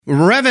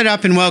Rev it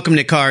up and welcome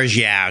to Cars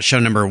Yeah, show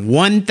number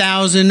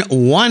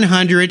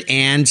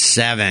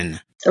 1107.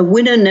 A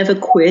winner never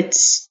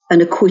quits,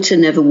 and a quitter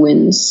never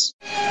wins.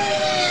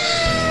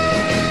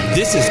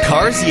 This is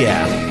Cars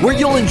Yeah, where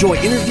you'll enjoy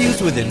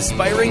interviews with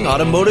inspiring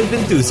automotive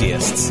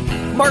enthusiasts.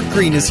 Mark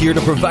Green is here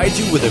to provide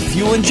you with a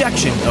fuel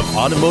injection of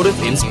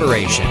automotive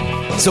inspiration.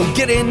 So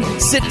get in,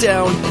 sit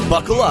down,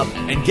 buckle up,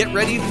 and get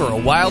ready for a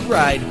wild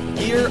ride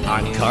here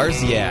on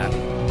Cars Yeah.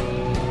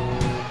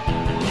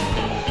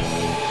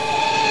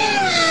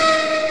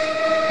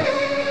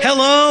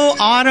 Hello,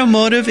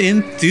 automotive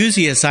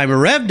enthusiasts. I'm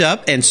revved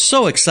up and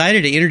so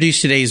excited to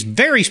introduce today's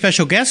very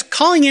special guest,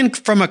 calling in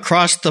from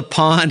across the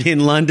pond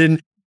in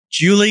London,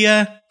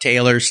 Julia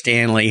Taylor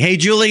Stanley. Hey,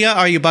 Julia,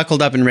 are you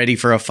buckled up and ready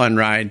for a fun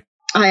ride?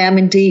 I am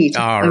indeed.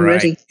 All I'm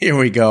right, ready. Here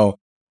we go.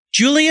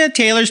 Julia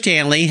Taylor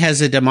Stanley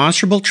has a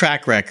demonstrable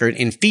track record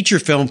in feature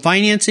film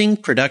financing,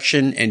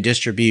 production, and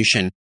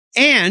distribution.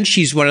 And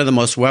she's one of the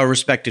most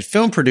well-respected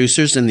film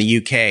producers in the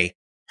UK.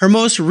 Her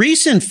most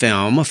recent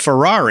film,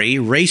 Ferrari: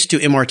 Race to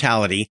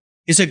Immortality,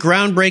 is a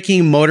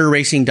groundbreaking motor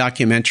racing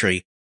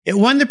documentary. It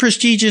won the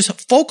prestigious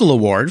Focal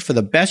Award for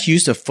the best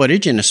use of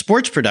footage in a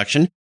sports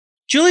production.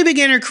 Julie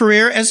began her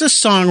career as a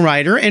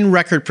songwriter and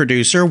record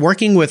producer,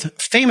 working with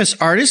famous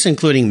artists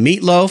including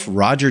Meatloaf,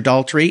 Roger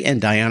Daltrey, and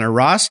Diana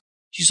Ross.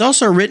 She's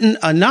also written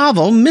a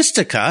novel,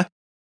 Mystica.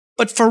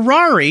 But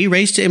Ferrari: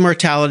 Race to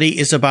Immortality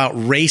is about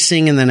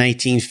racing in the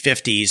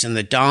 1950s and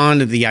the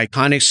dawn of the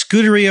iconic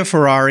Scuderia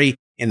Ferrari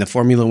in the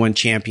Formula One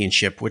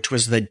Championship, which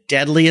was the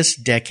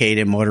deadliest decade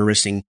in motor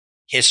racing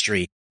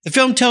history. The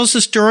film tells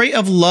the story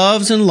of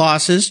loves and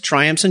losses,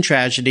 triumphs and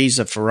tragedies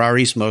of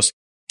Ferrari's most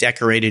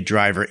decorated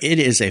driver. It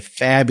is a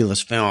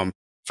fabulous film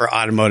for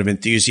automotive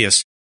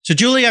enthusiasts. So,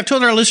 Julie, I've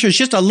told our listeners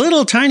just a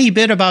little tiny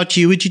bit about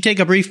you. Would you take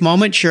a brief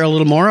moment, share a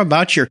little more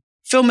about your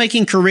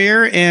filmmaking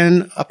career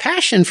and a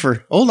passion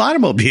for old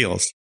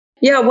automobiles?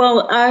 Yeah,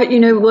 well,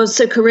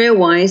 so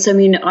career-wise,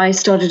 I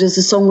started as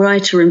a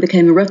songwriter and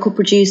became a record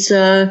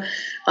producer.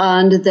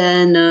 And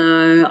then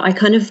I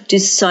kind of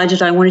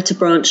decided I wanted to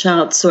branch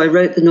out. So I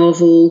wrote the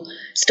novel,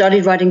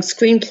 started writing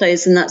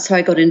screenplays, and that's how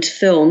I got into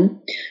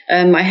film.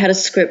 I had a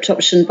script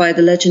optioned by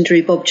the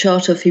legendary Bob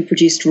Chartoff, who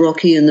produced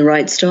Rocky and The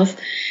Right Stuff.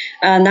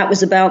 And that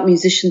was about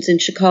musicians in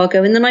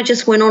Chicago. And then I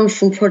just went on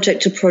from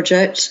project to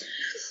project.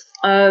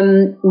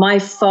 My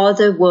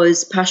father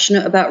was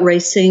passionate about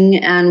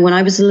racing, and when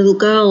I was a little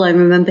girl, I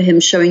remember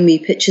him showing me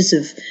pictures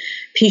of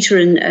Peter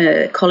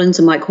and Collins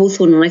and Mike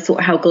Hawthorne, and I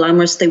thought how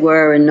glamorous they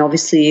were, and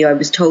obviously I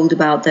was told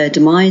about their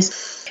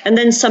demise. And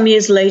then some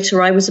years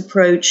later, I was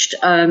approached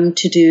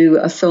to do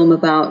a film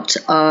about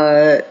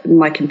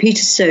Mike and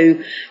Peter, so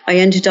I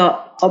ended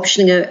up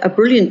optioning a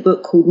brilliant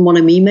book called Mon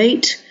Ami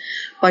Mate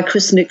by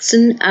Chris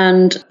Nixon,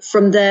 and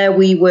from there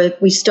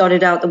we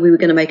started out that we were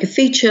going to make a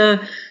feature.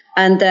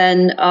 And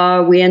then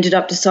we ended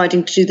up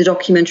deciding to do the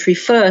documentary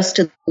first,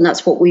 and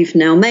that's what we've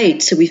now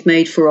made. So we've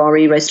made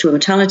Ferrari: Race to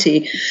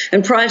Immortality.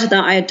 And prior to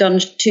that, I had done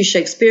 2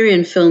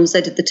 Shakespearean films. I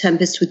did The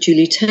Tempest with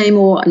Julie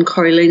Taymor and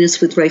Coriolanus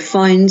with Ralph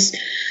Fiennes.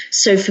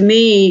 So for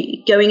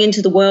me, going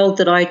into the world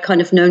that I'd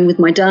kind of known with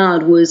my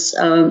dad was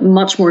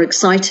much more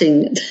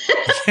exciting.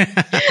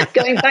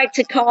 Going back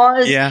to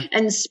cars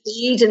and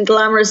speed and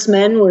glamorous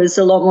men was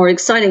a lot more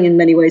exciting in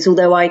many ways,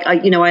 although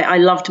I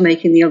loved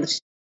making the other two.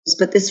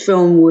 But this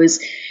film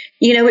was,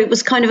 it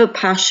was kind of a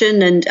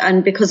passion,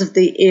 and because of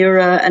the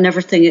era and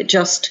everything, it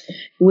just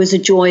was a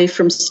joy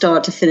from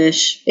start to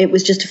finish. It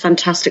was just a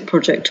fantastic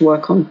project to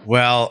work on.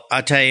 Well,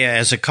 I'll tell you,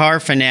 as a car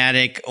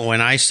fanatic,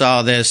 when I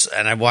saw this,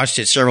 and I've watched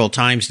it several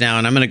times now,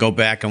 and I'm going to go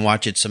back and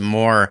watch it some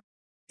more,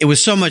 it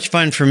was so much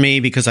fun for me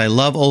because I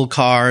love old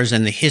cars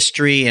and the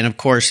history, and of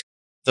course,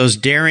 those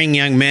daring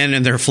young men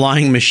and their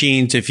flying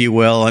machines, if you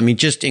will. I mean,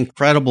 just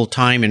incredible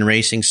time in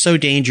racing. So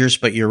dangerous,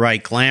 but you're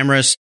right,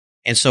 glamorous.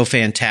 And so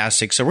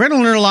fantastic. So we're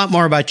going to learn a lot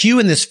more about you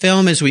in this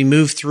film as we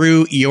move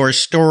through your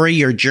story,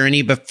 your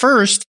journey. But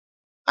first,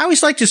 I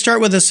always like to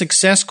start with a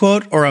success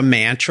quote or a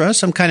mantra,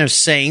 some kind of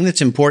saying that's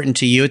important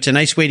to you. It's a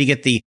nice way to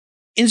get the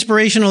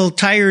inspirational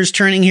tires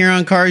turning here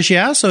on Cars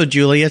Yeah. So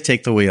Julia,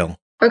 take the wheel.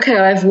 Okay,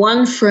 I have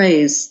one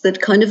phrase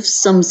that kind of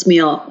sums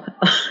me up.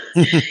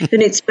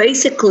 And it's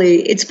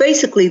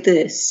basically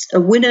this: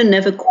 a winner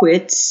never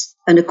quits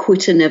and a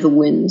quitter never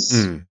wins.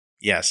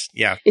 Yes.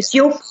 Yeah. If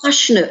you're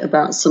passionate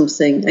about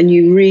something and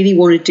you really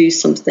want to do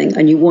something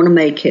and you want to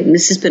make it, and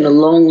this has been a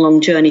long, long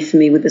journey for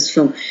me with this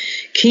film,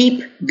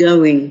 keep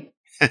going.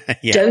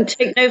 Don't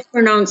take no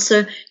for an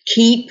answer.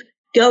 Keep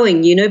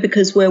going,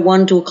 because where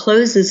one door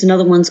closes,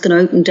 another one's going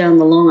to open down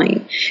the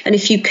line. And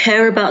if you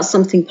care about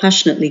something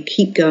passionately,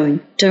 keep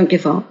going. Don't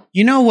give up.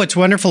 You know what's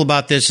wonderful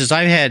about this is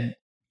I've had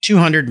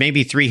 200,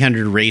 maybe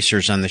 300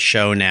 racers on the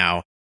show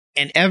now,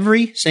 and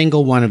every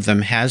single one of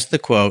them has the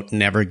quote,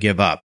 never give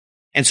up.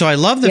 And so I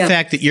love the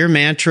fact that your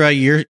mantra,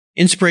 your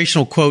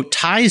inspirational quote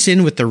ties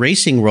in with the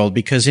racing world,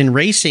 because in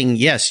racing,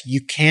 yes,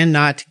 you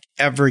cannot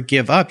ever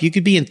give up. You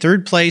could be in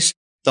third place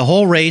the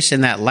whole race,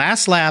 and that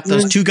last lap,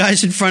 those two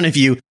guys in front of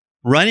you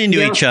run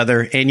into each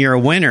other and you're a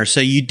winner. So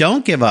you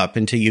don't give up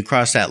until you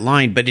cross that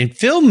line. But in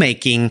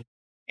filmmaking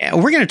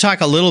And we're going to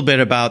talk a little bit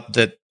about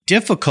the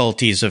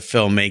difficulties of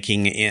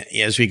filmmaking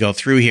as we go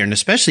through here, and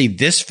especially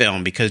this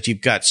film, because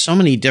you've got so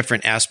many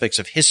different aspects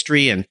of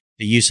history and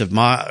the use of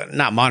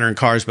not modern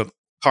cars, but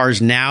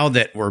cars now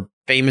that were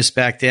famous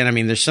back then. I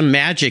mean, there's some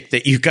magic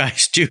that you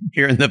guys do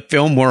here in the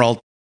film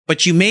world,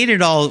 but you made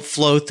it all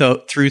flow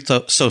through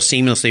so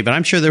seamlessly. But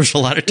I'm sure there was a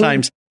lot of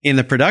times in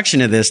the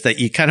production of this that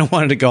you kind of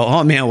wanted to go,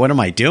 oh man, what am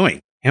I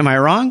doing? Am I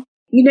wrong?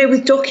 You know,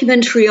 with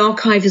documentary,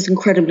 archive is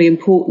incredibly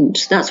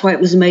important. That's why it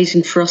was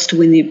amazing for us to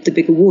win the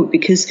big award,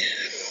 because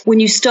when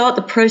you start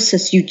the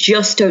process, you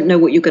just don't know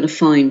what you're going to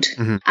find.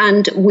 Mm-hmm.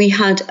 And we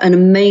had an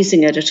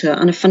amazing editor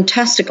and a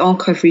fantastic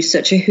archive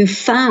researcher who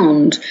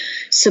found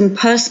some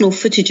personal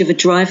footage of a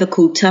driver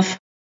called Taffy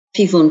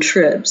von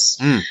Trips,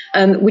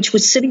 which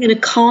was sitting in a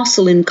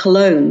castle in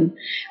Cologne.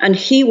 And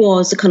he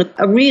was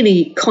a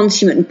really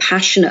consummate and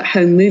passionate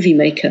home movie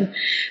maker.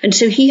 And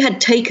so he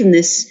had taken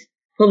this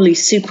probably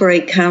Super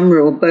 8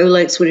 camera or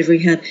Bolex, whatever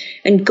he had,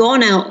 and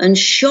gone out and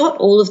shot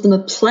all of them a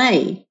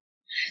play.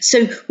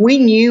 So we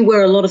knew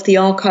where a lot of the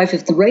archive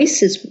of the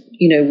races,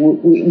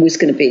 was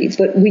going to be,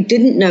 but we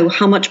didn't know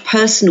how much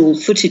personal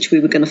footage we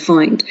were going to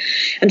find.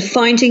 And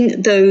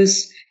finding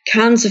those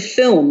cans of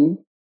film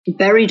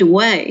buried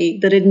away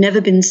that had never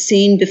been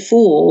seen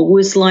before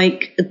was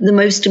like the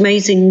most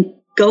amazing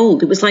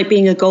gold. It was like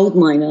being a gold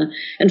miner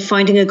and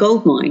finding a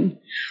gold mine.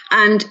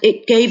 And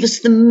it gave us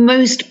the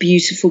most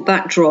beautiful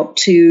backdrop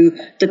to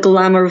the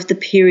glamour of the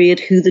period,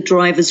 who the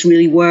drivers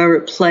really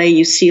were at play.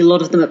 You see a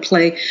lot of them at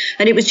play.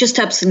 And it was just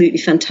absolutely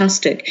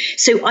fantastic.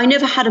 So I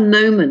never had a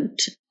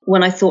moment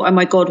when I thought, oh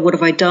my God, what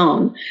have I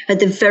done? At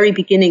the very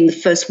beginning, the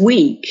first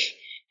week,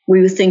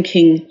 we were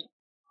thinking,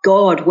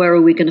 God, where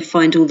are we going to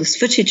find all this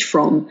footage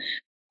from?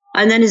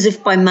 And then as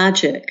if by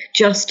magic,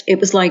 it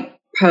was like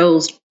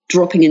pearls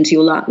dropping into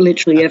your lap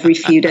literally every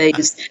few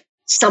days.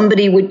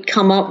 Somebody would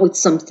come up with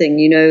something,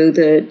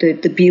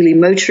 the Bewley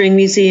Motoring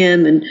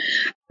Museum and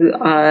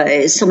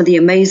some of the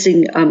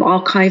amazing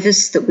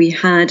archivists that we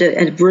had,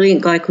 a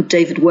brilliant guy called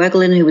David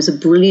Wergelin, who was a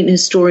brilliant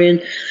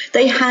historian.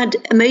 They had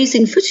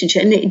amazing footage,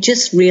 and it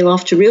just reel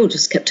after reel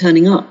just kept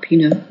turning up,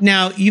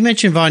 Now, you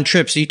mentioned Von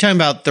Trips. Are you talking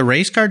about the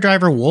race car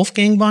driver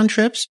Wolfgang Von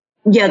Trips?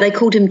 Yeah, they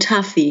called him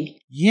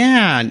Taffy.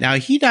 Yeah. Now,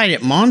 he died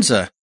at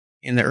Monza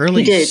in the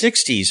early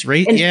 60s,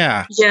 right?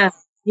 Yeah. Yeah,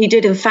 he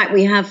did. In fact,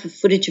 we have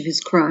footage of his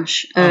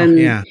crash.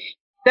 Yeah.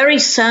 Very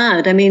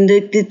sad. I mean,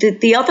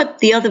 the other,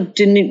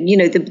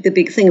 the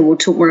big thing, and we'll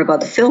talk more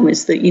about the film,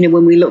 is that,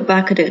 when we look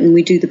back at it and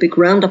we do the big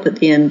roundup at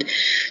the end,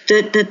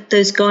 that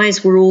those guys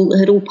had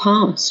all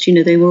passed,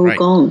 they were all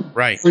gone.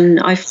 Right. And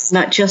I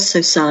find that just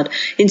so sad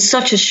in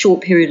such a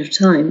short period of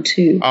time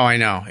too. Oh, I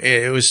know.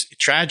 It was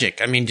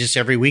tragic. I mean, just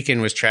every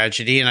weekend was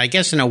tragedy. And I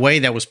guess in a way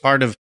that was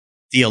part of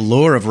the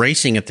allure of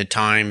racing at the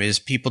time, is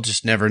people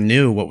just never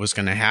knew what was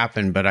going to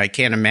happen. But I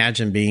can't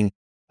imagine being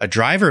a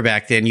driver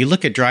back then. You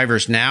look at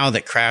drivers now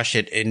that crash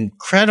at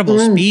incredible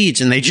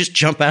speeds and they just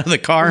jump out of the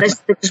car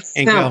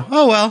and go,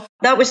 oh, well.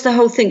 That was the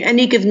whole thing.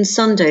 Any given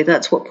Sunday,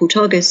 that's what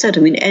Portago said.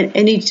 I mean,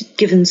 any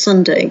given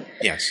Sunday.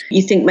 Yes.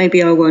 You think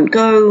maybe I won't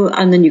go,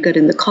 and then you get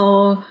in the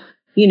car,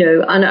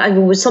 and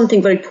it was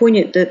something very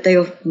poignant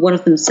that one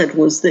of them said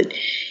was that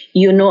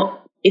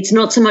it's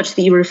not so much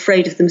that you're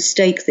afraid of the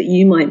mistake that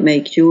you might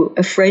make. You're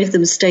afraid of the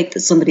mistake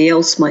that somebody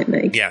else might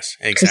make. Yes,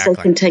 exactly. Because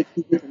they can take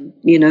you with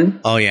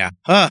them, Oh, yeah.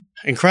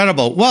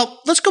 Incredible. Well,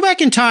 let's go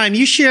back in time.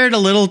 You shared a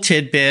little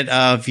tidbit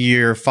of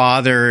your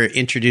father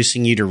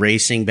introducing you to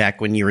racing back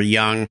when you were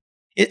young.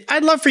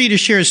 I'd love for you to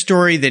share a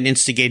story that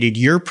instigated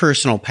your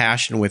personal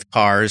passion with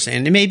cars,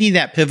 and maybe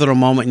that pivotal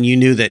moment and you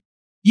knew that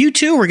you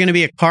too were going to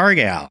be a car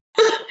gal.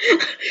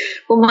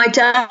 Well, my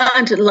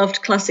dad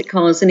loved classic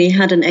cars, and he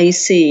had an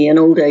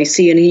old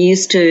AC, and he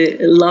used to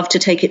love to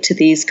take it to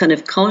these kind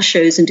of car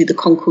shows and do the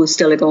concours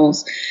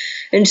d'elegance.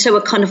 And so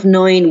at kind of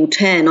 9 or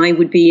 10, I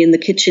would be in the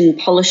kitchen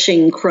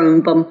polishing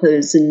chrome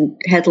bumpers and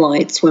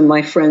headlights when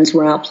my friends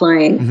were out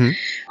playing. Mm-hmm.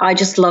 I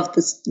just loved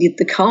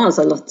the cars.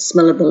 I loved the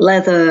smell of the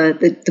leather,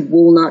 the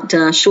walnut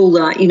dash, all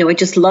that. I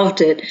just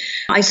loved it.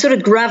 I sort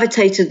of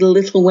gravitated a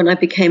little when I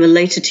became a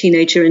later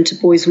teenager into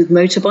boys with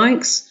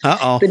motorbikes.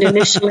 Uh-oh. But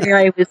initially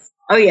I was...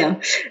 Oh,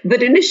 yeah.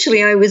 But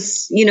initially I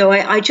was,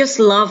 I just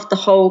loved the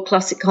whole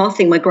classic car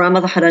thing. My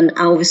grandmother had an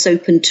Alvis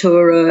Open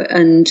Tourer,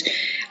 and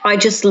I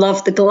just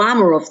loved the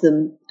glamour of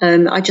them.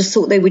 I just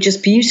thought they were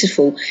just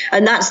beautiful.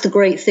 And that's the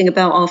great thing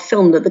about our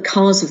film, that the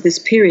cars of this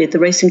period, the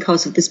racing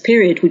cars of this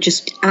period, were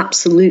just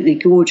absolutely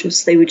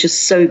gorgeous. They were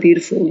just so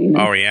beautiful.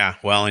 Oh, yeah.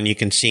 Well, and you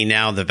can see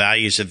now the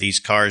values of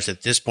these cars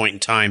at this point in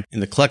time in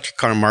the collector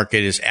car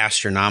market is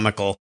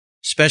astronomical,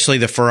 especially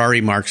the Ferrari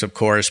marks, of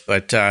course.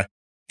 But,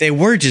 they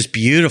were just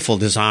beautiful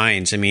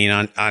designs. I mean,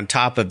 on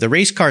top of the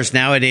race cars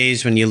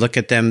nowadays, when you look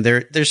at them,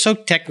 they're so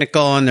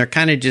technical and they're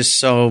kind of just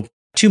so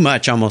too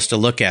much almost to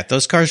look at.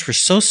 Those cars were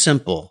so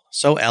simple,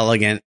 so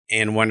elegant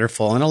and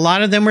wonderful. And a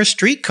lot of them were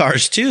street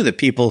cars too that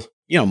people,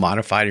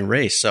 modified and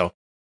raced. So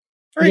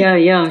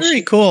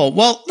very cool.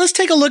 Well, let's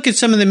take a look at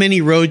some of the many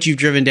roads you've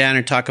driven down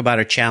and talk about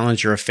a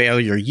challenge or a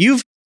failure.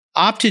 You've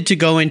opted to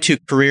go into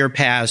career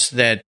paths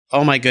that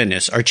oh my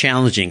goodness, are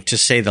challenging to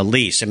say the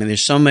least. I mean,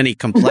 there's so many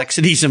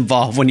complexities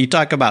involved when you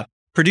talk about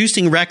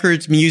producing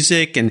records,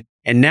 music, and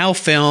now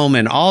film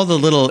and all the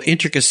little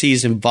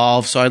intricacies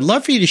involved. So I'd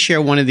love for you to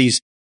share one of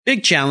these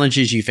big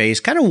challenges you face,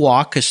 kind of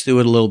walk us through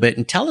it a little bit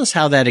and tell us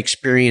how that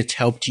experience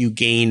helped you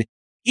gain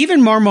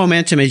even more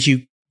momentum as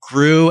you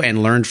grew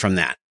and learned from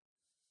that.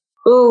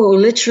 Oh,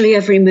 literally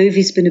every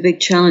movie's been a big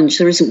challenge.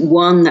 There isn't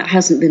one that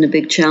hasn't been a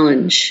big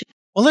challenge.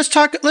 Well,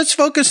 let's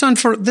focus on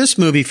for this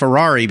movie,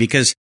 Ferrari,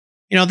 because,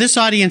 you know, this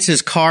audience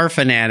is car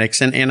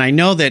fanatics. And I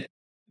know that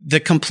the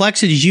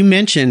complexities you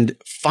mentioned,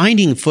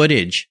 finding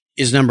footage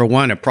is number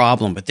one, a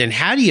problem. But then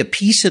how do you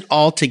piece it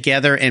all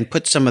together and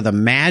put some of the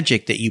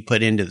magic that you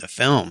put into the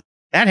film?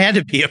 That had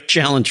to be a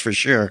challenge for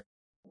sure.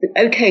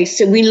 Okay,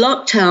 so we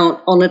lucked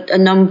out on a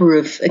number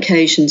of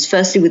occasions,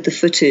 firstly with the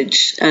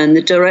footage, and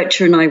the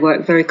director and I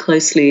worked very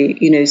closely,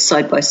 you know,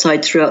 side by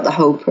side throughout the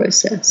whole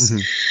process. Mm-hmm.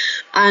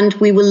 And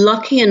we were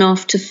lucky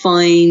enough to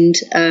find,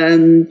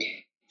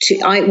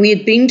 we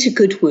had been to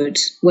Goodwood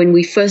when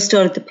we first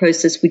started the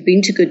process. We'd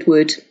been to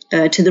Goodwood,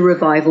 to the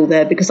revival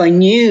there, because I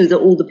knew that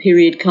all the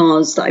period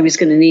cars that I was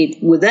going to need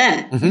were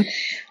there. Mm-hmm.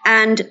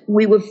 And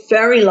we were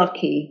very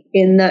lucky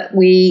in that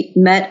we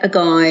met a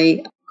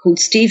guy called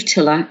Steve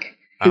Tillack,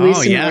 who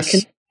is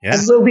American,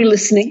 and will be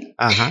listening,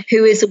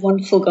 who is a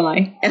wonderful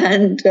guy,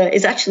 and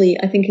is actually,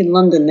 I think, in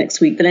London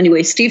next week. But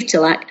anyway, Steve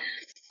Tillack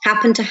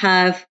happened to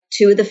have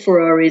two of the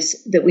Ferraris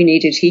that we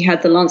needed. He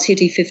had the Lancia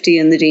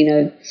D50 and the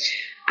Dino,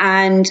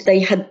 and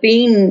they had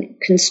been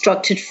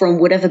constructed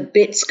from whatever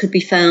bits could be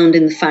found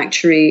in the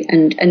factory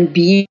and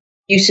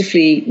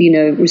beautifully, you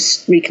know,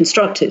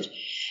 reconstructed.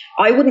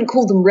 I wouldn't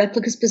call them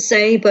replicas per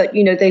se, but,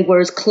 you know, they were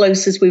as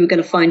close as we were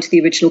going to find to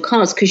the original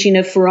cars because, you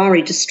know,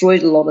 Ferrari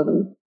destroyed a lot of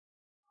them.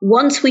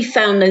 Once we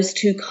found those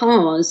two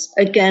cars,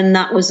 again,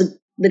 that was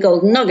the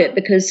golden nugget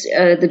because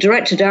the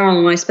director, Darryl,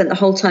 and I spent the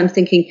whole time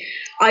thinking,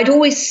 I'd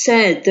always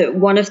said that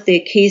one of the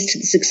keys to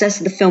the success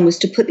of the film was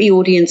to put the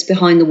audience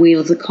behind the wheel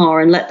of the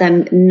car and let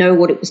them know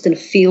what it was going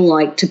to feel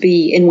like to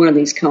be in one of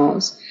these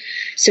cars.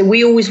 So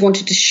we always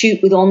wanted to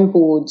shoot with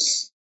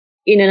onboards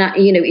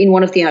in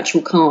one of the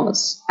actual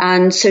cars.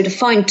 And so to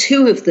find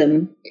two of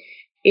them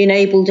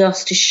enabled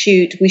us to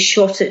shoot. We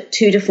shot at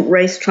two different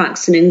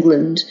racetracks in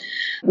England.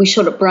 We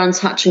shot at Brands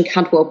Hatch and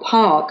Cadwell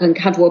Park, and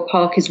Cadwell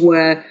Park is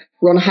where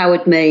Ron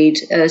Howard made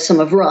some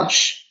of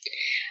Rush.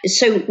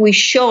 So we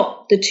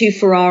shot the two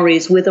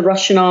Ferraris with a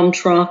Russian arm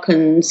truck,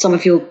 and some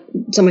of your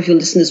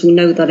listeners will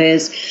know what that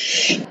is,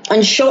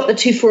 and shot the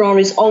two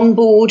Ferraris on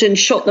board and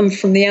shot them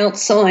from the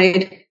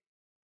outside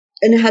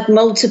and had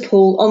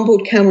multiple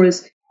onboard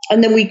cameras.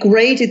 And then we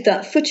graded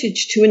that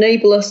footage to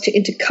enable us to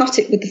intercut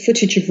it with the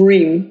footage of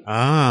Ream,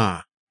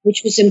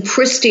 which was in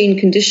pristine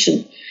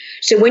condition.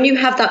 So when you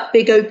have that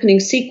big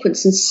opening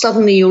sequence and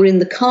suddenly you're in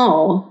the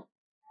car,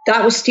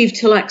 that was Steve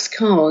Tillack's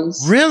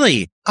cars.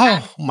 Really?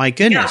 Oh, my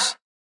goodness. Yeah.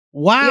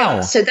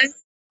 Wow.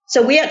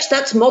 Yeah.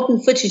 That's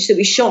modern footage that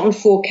we shot in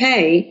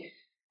 4K,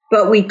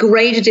 but we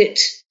graded it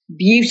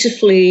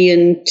beautifully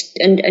and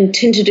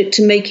tinted it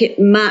to make it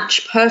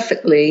match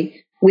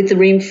perfectly with the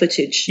Ream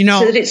footage, so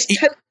that it's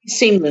totally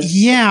seamless.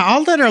 Yeah,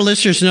 I'll let our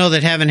listeners know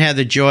that haven't had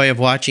the joy of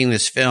watching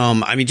this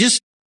film. I mean,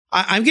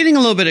 I'm getting a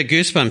little bit of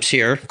goosebumps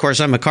here. Of course,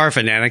 I'm a car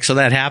fanatic, so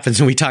that happens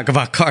when we talk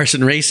about cars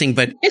and racing.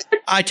 But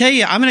I tell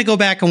you, I'm going to go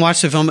back and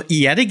watch the film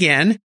yet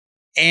again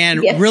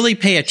and really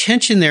pay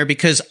attention there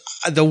because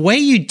the way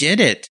you did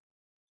it,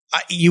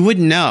 you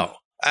wouldn't know.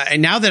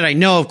 And now that I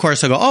know, of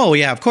course, I'll go, oh,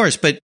 yeah, of course.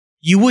 But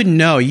you wouldn't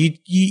know. You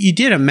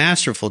did a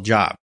masterful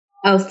job.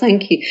 Oh,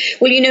 thank you.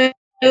 Well,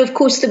 of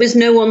course, there was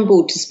no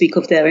onboard to speak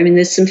of there. I mean,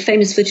 there's some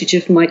famous footage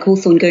of Mike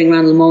Hawthorne going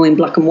around Le Mans in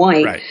black and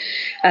white. Right.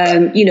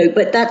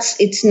 But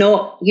it's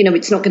not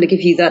going to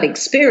give you that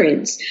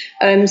experience.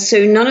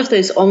 So none of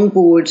those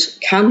onboard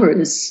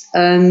cameras,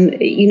 they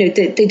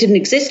didn't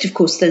exist, of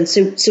course, then.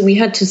 So we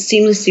had to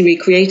seamlessly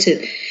recreate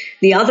it.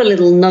 The other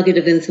little nugget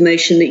of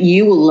information that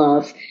you will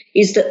love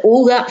is that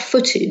all that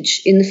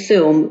footage in the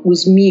film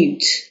was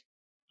mute.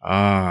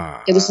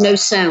 There was no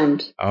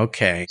sound.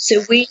 Okay.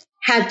 So we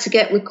had to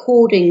get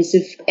recordings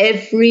of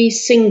every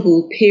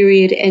single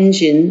period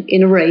engine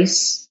in a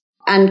race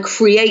and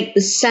create the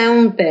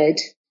sound bed,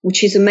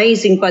 which is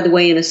amazing, by the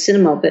way, in a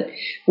cinema, but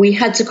we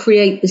had to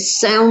create the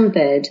sound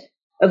bed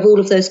of all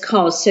of those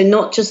cars. So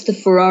not just the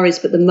Ferraris,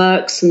 but the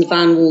Mercs and the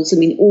Van Walls,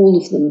 all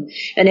of them.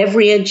 And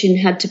every engine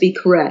had to be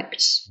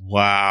correct.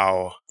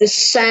 Wow. The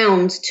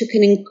sound took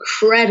an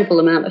incredible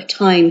amount of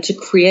time to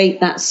create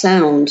that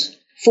sound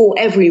for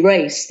every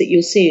race that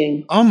you're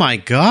seeing. Oh, my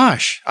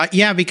gosh.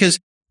 Yeah, because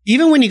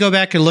even when you go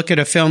back and look at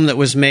a film that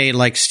was made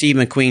like Steve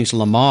McQueen's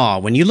Le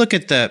Mans, when you look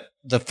at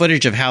the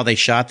footage of how they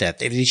shot that,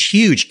 they have these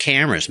huge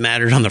cameras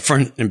mounted on the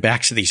front and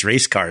backs of these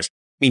race cars.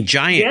 I mean,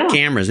 giant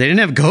cameras. They didn't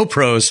have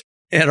GoPros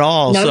at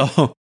all. No.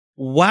 So,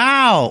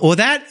 wow.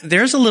 Well,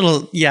 there's a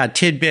little,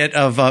 tidbit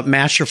of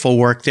masterful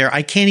work there.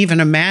 I can't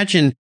even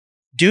imagine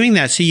doing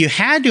that. So you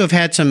had to have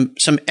had some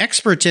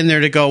experts in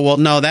there to go, well,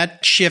 no,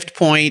 that shift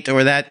point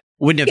or that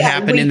wouldn't have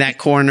happened in that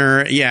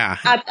corner. Yeah.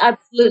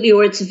 Absolutely.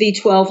 Or it's a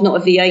V12,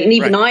 not a V8. And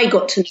even I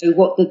got to know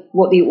what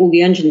all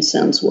the engine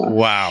sounds were.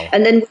 Wow.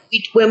 And then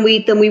when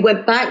we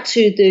went back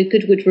to the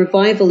Goodwood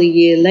Revival a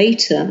year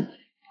later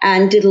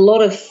and did a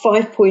lot of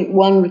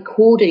 5.1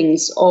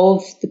 recordings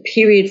of the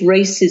period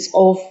races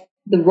of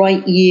the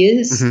right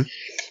years,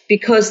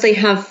 because they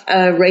have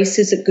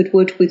races at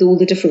Goodwood with all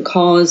the different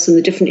cars and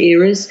the different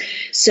eras.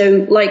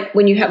 So like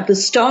when you have the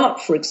start,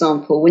 for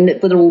example, when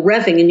they're all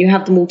revving and you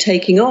have them all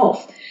taking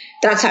off,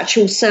 that's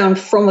actual sound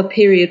from a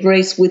period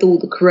race with all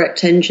the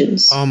correct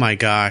engines. Oh my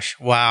gosh.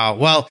 Wow.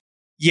 Well,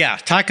 yeah,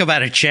 talk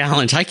about a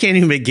challenge. I can't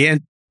even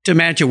begin to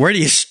imagine where do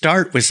you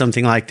start with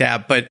something like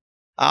that. But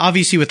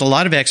obviously with a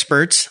lot of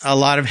experts, a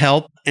lot of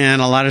help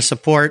and a lot of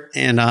support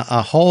and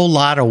a whole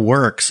lot of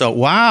work. So,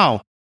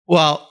 wow.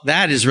 Well,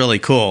 that is really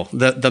cool.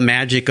 The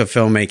magic of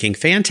filmmaking.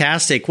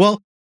 Fantastic.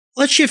 Well,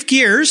 let's shift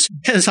gears,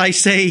 as I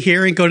say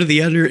here, and go to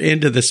the other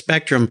end of the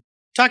spectrum.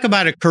 Talk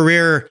about a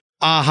career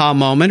aha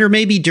moment, or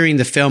maybe during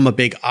the film, a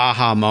big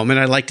aha moment.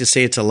 I'd like to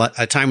say it's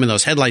a time when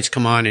those headlights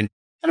come on and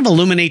kind of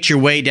illuminate your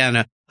way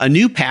down a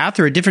new path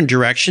or a different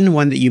direction,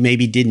 one that you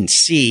maybe didn't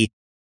see.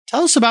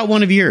 Tell us about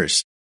one of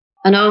yours.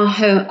 An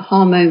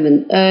aha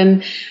moment.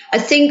 I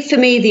think for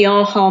me, the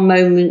aha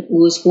moment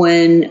was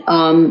when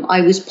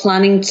I was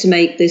planning to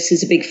make this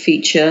as a big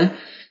feature.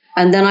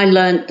 And then I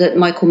learned that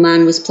Michael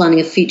Mann was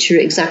planning a feature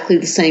at exactly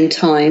the same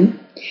time.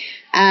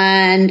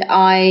 And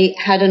I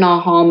had an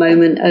aha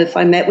moment of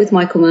I met with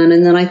Michael Mann,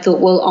 and then I thought,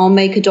 well, I'll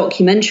make a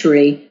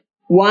documentary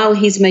while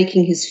he's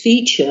making his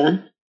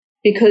feature,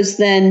 because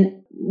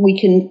then we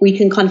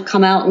can kind of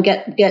come out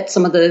and get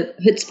some of the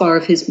chutzpah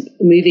of his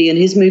movie, and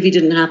his movie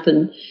didn't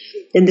happen,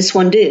 and this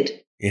one did.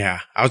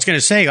 Yeah, I was going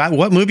to say,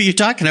 what movie are you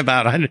talking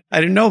about? I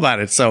didn't know about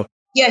it. So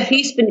yeah,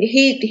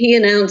 he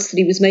announced that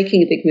he was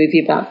making a big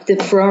movie about the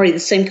Ferrari, the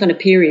same kind of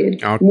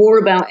period, more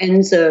about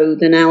Enzo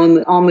than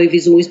our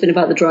movie's always been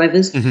about the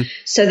drivers.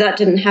 So that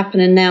didn't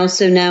happen, and now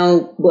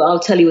well, I'll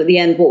tell you at the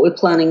end what we're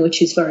planning,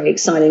 which is very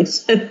exciting.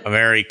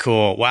 Very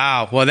cool.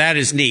 Wow. Well, that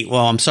is neat.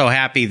 Well, I'm so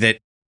happy that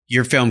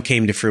your film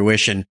came to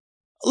fruition.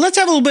 Let's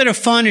have a little bit of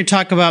fun and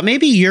talk about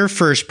maybe your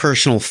first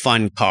personal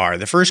fun car,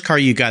 the first car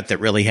you got that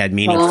really had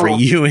meaning for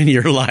you in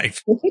your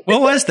life.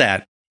 What was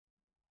that?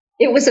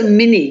 It was a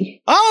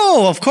Mini.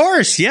 Oh, of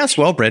course. Yes.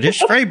 Well,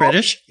 British. Very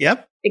British.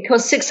 Yep. It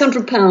cost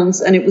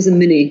 £600 and it was a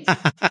Mini.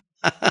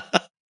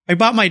 I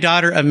bought my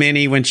daughter a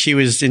Mini when she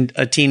was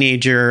a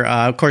teenager.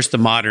 Of course, the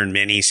modern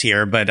Minis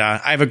here. But I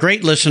have a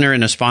great listener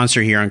and a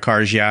sponsor here on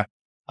Cars Yeah,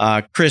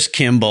 Chris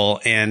Kimball.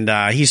 And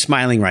he's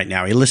smiling right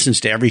now. He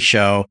listens to every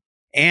show.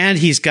 And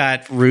he's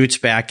got roots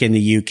back in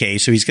the UK.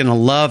 So he's going to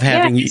love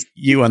having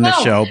you on the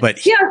show. But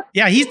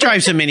he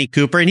drives a Mini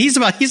Cooper. And he's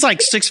like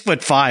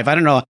 6'5". I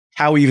don't know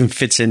how he even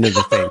fits into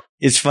the thing.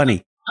 It's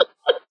funny.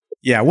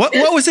 Yeah. What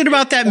was it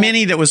about that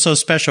Mini that was so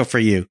special for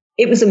you?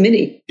 It was a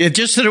Mini. It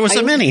just that it was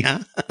a Mini, huh?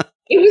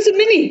 It was a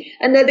Mini,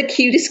 and they're the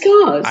cutest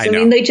cars. I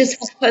mean, they just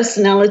have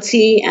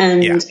personality,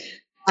 and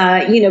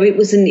it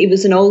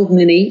was an old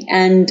Mini,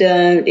 and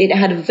it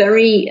had a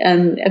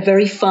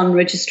very fun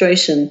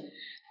registration.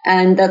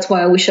 And that's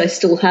why I wish I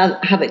still have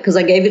it, because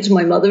I gave it to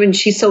my mother and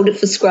she sold it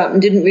for scrap and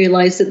didn't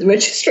realize that the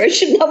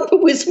registration number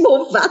was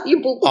more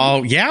valuable.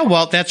 Oh, yeah.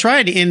 Well, that's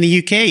right. In the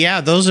UK, yeah,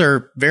 those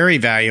are very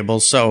valuable.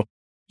 So,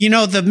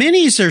 the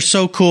Minis are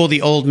so cool,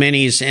 the old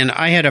Minis. And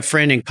I had a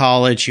friend in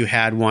college who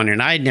had one,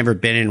 and I had never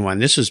been in one.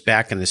 This was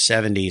back in the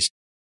 70s.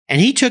 And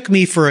he took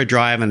me for a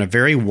drive on a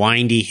very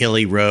windy,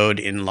 hilly road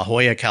in La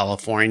Jolla,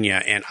 California.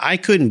 And I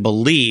couldn't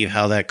believe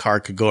how that car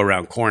could go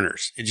around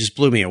corners. It just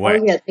blew me away.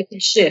 Oh, yeah, they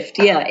could shift.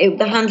 Yeah,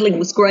 the handling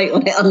was great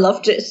on it. I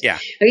loved it. Yeah.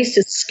 I used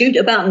to scoot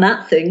about in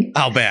that thing.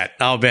 I'll bet.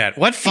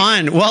 What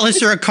fun. Well, is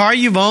there a car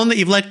you've owned that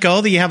you've let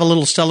go that you have a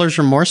little seller's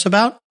remorse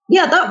about?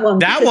 Yeah, that one.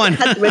 That one.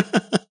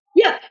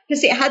 Yeah,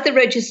 because it had the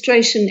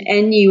registration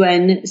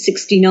NUN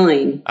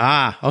 69.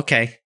 Ah,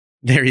 okay.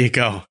 There you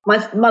go.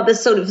 My mother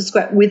sold it for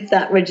scrap with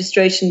that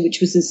registration,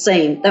 which was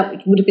insane. That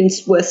would have been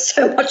worth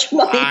so much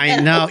money. I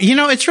know.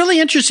 It's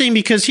really interesting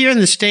because here in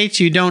the States,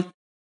 you don't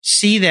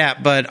see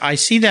that, but I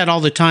see that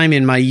all the time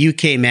in my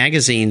UK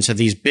magazines of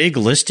these big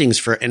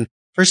listings and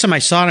first time I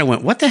saw it, I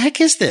went, what the heck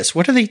is this?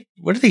 What are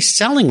they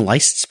selling?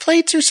 License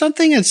plates or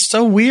something? It's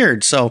so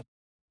weird. So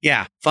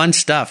yeah, fun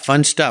stuff.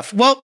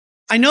 Well,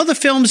 I know the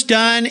film's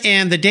done,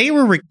 and the day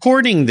we're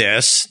recording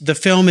this, the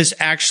film is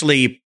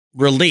actually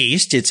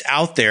released. It's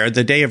out there.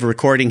 The day of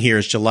recording here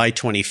is July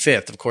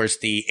 25th. Of course,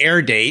 the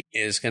air date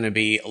is going to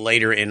be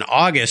later in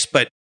August,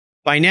 but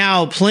by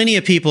now, plenty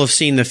of people have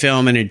seen the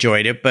film and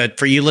enjoyed it. But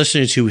for you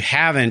listeners who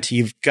haven't,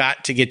 you've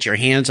got to get your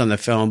hands on the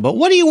film. But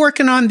what are you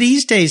working on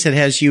these days that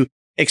has you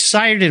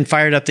excited and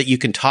fired up that you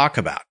can talk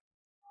about?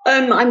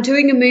 I'm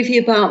doing a movie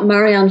about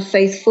Marianne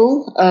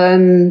Faithfull,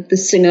 the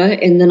singer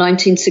in the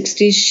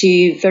 1960s.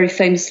 She very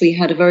famously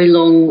had a very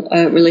long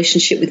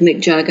relationship with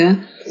Mick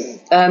Jagger.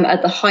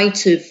 At the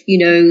height of,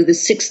 the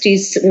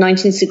 60s,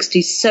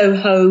 1960s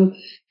Soho,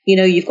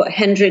 you've got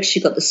Hendrix,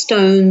 you've got the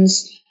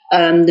Stones.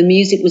 The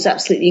music was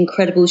absolutely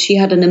incredible. She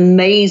had an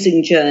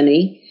amazing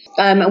journey.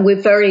 And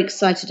we're very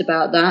excited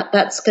about that.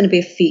 That's going to be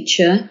a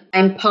feature.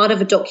 I'm part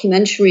of a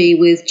documentary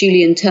with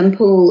Julian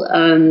Temple,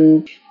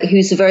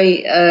 who's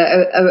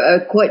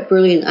a quite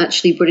brilliant,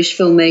 actually, British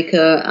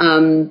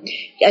filmmaker.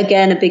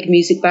 Again, a big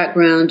music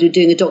background. We're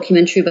doing a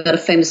documentary about a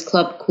famous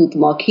club called the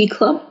Marquee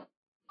Club.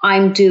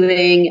 I'm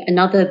doing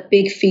another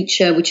big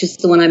feature, which is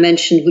the one I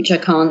mentioned, which I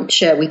can't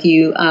share with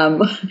you.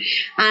 And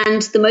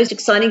the most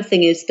exciting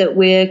thing is that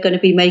we're going to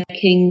be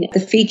making the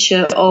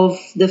feature of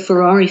the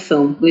Ferrari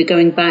film. We're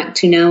going back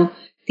to now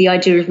the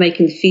idea of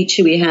making the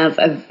feature. We have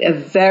a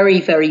very,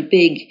 very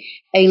big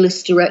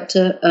A-list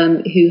director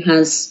who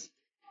has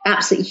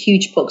absolutely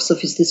huge box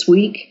office this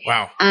week.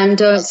 Wow. And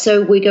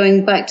so we're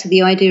going back to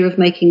the idea of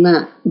making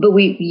that. But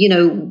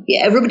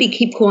everybody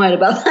keep quiet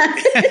about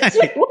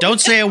that.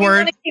 Don't say a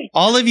word.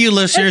 All of you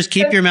listeners,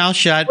 keep your mouth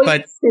shut.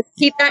 But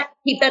keep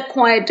that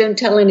quiet. Don't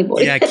tell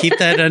anybody. Yeah, keep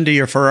that under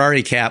your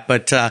Ferrari cap.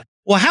 But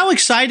well, how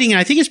exciting.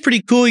 I think it's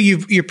pretty cool.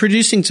 You're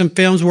producing some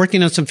films,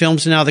 working on some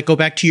films now that go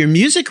back to your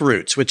music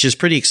roots, which is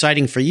pretty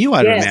exciting for you,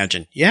 I'd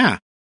imagine. Yeah.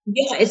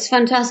 Yeah, it's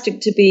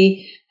fantastic to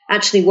be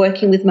actually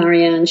working with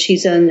Marianne.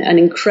 She's an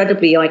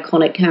incredibly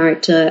iconic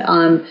character.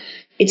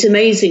 It's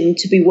amazing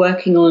to be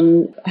working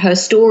on her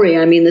story.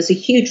 I mean, there's a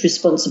huge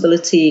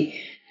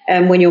responsibility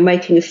when you're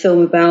making a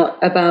film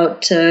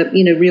about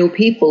real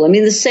people. I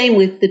mean, the same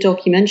with the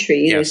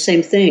documentary,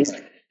 same thing.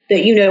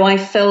 That, I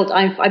felt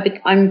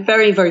I'm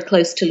very, very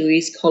close to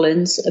Louise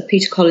Collins,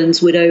 Peter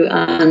Collins' widow,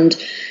 and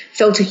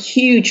felt a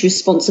huge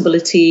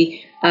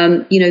responsibility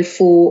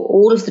for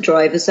all of the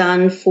drivers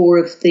and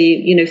for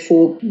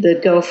the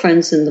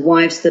girlfriends and the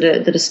wives that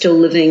are still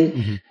living.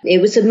 Mm-hmm. It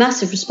was a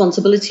massive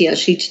responsibility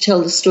actually to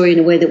tell the story in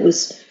a way that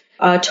was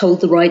told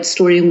the right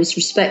story and was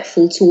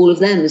respectful to all of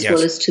them as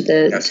well as to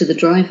the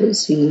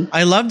drivers.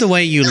 I love the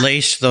way you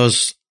lace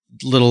those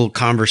little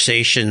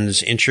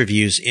conversations,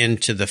 interviews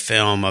into the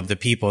film of the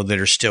people that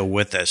are still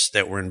with us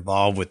that were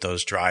involved with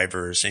those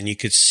drivers, and you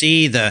could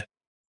see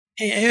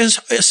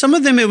some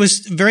of them, it was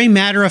very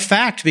matter of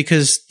fact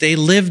because they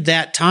lived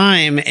that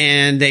time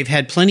and they've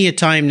had plenty of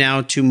time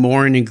now to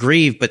mourn and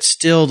grieve, but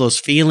still those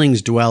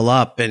feelings dwell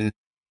up and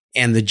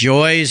the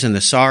joys and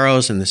the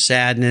sorrows and the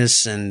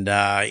sadness and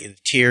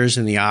tears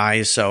in the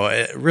eyes.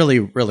 So really,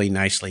 really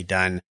nicely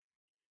done.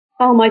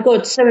 Oh my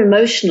God, so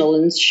emotional,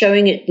 and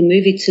showing the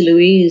movie to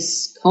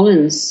Louise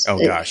Collins for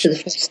the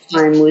first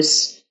time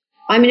was,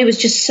 it was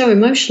just so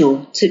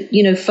emotional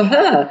for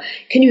her.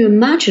 Can you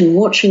imagine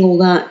watching all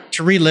that?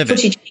 To relive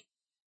footage? It.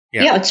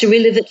 Yeah, to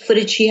relive it,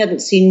 footage she hadn't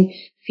seen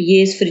for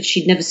years, footage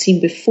she'd never seen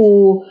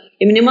before.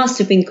 I mean, it must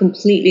have been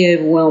completely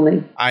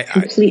overwhelming.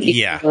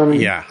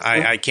 Overwhelming.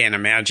 I can't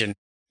imagine.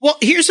 Well,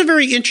 here's a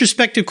very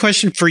introspective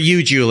question for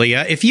you,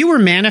 Julia. If you were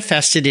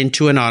manifested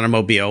into an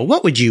automobile,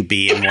 what would you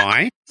be and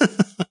why?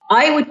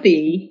 I would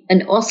be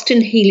an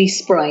Austin Healey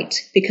Sprite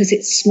because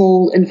it's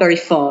small and very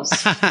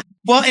fast.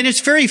 Well, and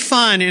it's very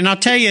fun. And I'll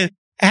tell you,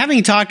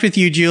 having talked with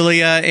you,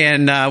 Julia,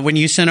 and when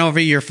you sent over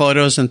your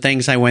photos and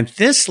things, I went,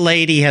 this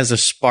lady has a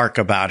spark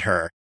about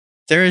her.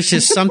 There is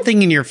just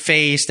something in your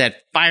face, that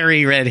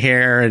fiery red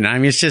hair. And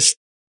it's just,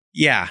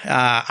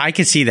 I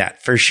can see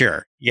that for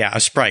sure. Yeah,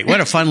 a Sprite.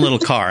 What a fun little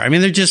car.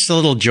 They're just a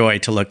little joy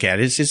to look at.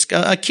 It's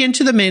akin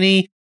to the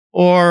Mini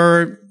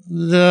or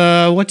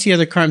what's the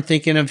other car I'm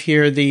thinking of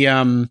here?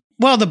 The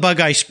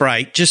Bug-Eye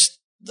Sprite. Just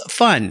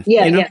fun.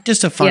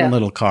 Just a fun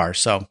little car.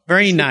 So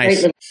very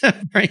nice.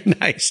 Very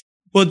nice.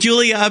 Well,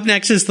 Julia, up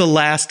next is the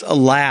last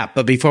lap.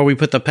 But before we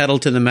put the pedal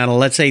to the metal,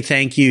 let's say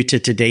thank you to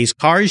today's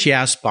Cars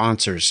Yeah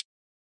sponsors.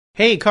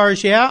 Hey,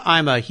 Cars Yeah,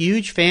 I'm a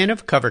huge fan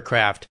of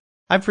Covercraft.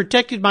 I've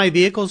protected my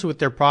vehicles with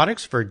their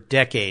products for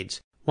decades.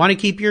 Want to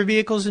keep your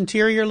vehicle's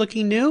interior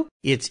looking new?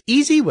 It's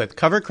easy with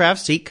Covercraft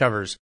seat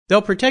covers.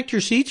 They'll protect your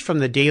seats from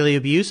the daily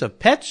abuse of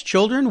pets,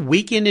 children,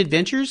 weekend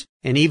adventures,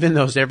 and even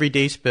those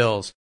everyday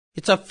spills.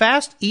 It's a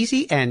fast,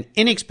 easy, and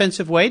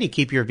inexpensive way to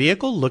keep your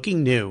vehicle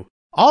looking new.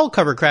 All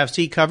Covercraft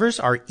seat covers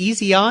are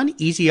easy on,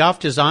 easy off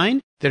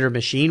design that are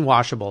machine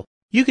washable.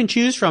 You can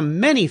choose from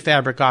many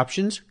fabric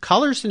options,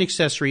 colors, and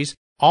accessories,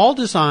 all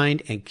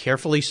designed and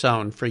carefully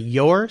sewn for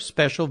your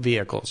special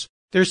vehicles.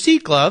 Their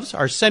seat gloves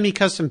are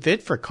semi-custom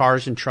fit for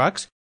cars and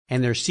trucks,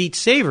 and their seat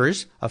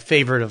savers, a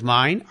favorite of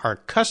mine, are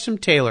custom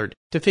tailored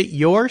to fit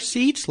your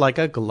seats like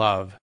a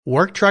glove.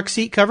 Work truck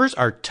seat covers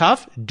are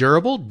tough,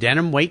 durable,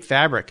 denim weight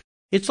fabric.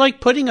 It's like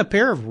putting a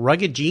pair of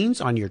rugged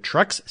jeans on your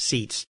truck's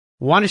seats.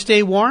 Want to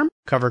stay warm?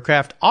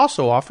 Covercraft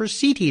also offers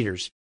seat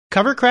heaters.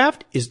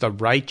 Covercraft is the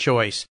right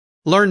choice.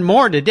 Learn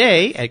more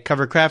today at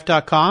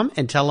covercraft.com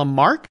and tell them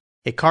Mark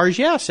at Cars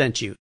Yeah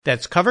sent you.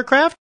 That's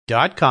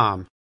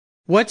covercraft.com.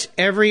 What's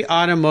every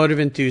automotive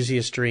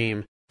enthusiast's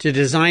dream? To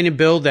design and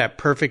build that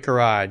perfect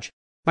garage.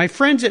 My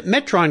friends at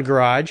Metron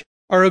Garage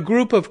are a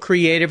group of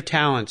creative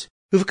talents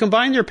who've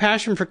combined their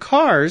passion for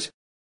cars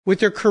with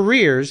their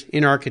careers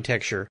in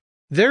architecture.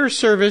 Their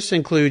service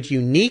includes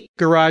unique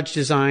garage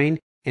design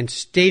and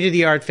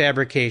state-of-the-art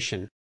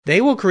fabrication. They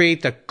will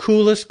create the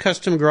coolest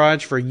custom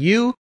garage for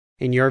you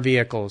and your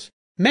vehicles.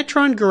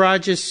 Metron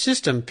Garage's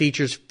system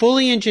features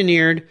fully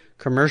engineered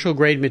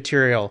commercial-grade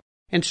material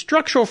and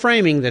structural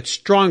framing that's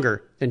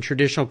stronger than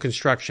traditional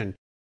construction.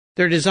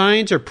 Their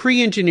designs are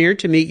pre-engineered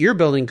to meet your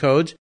building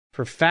codes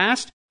for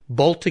fast,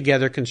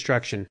 bolt-together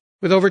construction.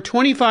 With over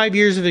 25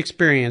 years of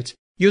experience,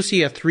 you'll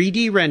see a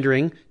 3D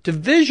rendering to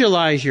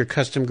visualize your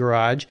custom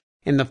garage,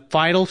 and the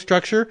final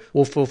structure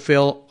will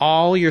fulfill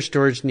all your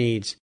storage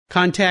needs.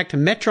 Contact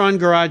Metron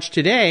Garage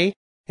today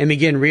and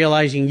begin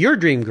realizing your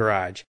dream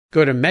garage.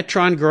 Go to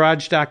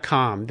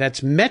metrongarage.com. That's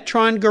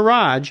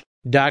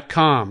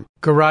metrongarage.com.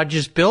 Garage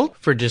is built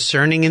for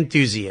discerning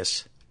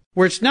enthusiasts,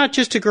 where it's not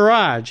just a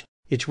garage,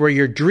 it's where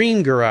your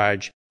dream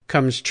garage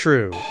comes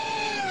true.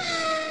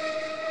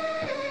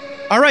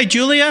 All right,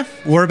 Julia,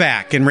 we're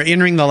back, and we're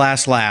entering the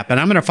last lap, and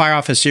I'm going to fire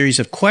off a series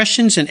of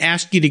questions and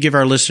ask you to give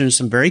our listeners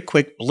some very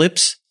quick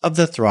blips of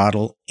the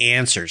throttle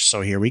answers. So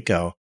here we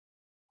go.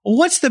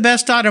 What's the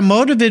best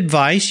automotive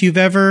advice you've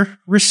ever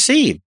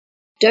received?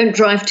 Don't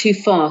drive too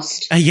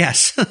fast.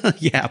 Yes.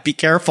 Yeah, be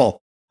careful.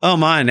 Oh,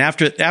 man,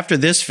 after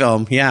this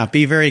film, yeah,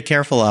 be very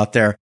careful out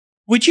there.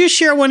 Would you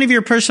share one of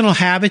your personal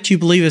habits you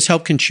believe has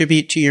helped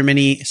contribute to your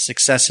many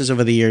successes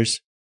over the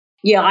years?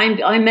 Yeah,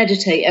 I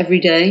meditate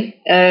every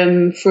day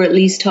for at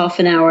least half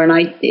an hour, and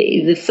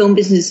the film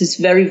business is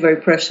very,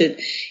 very pressured,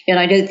 and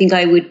I don't think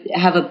I would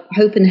have a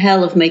hope in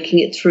hell of making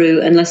it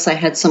through unless I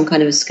had some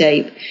kind of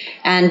escape.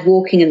 And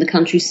walking in the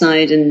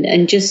countryside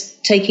and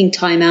just taking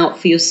time out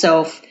for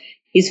yourself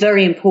is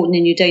very important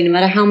in your day, no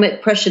matter how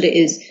much pressured it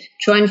is.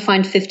 Try and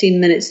find 15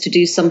 minutes to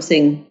do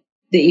something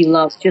that you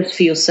love just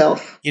for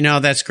yourself. You know,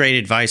 that's great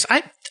advice.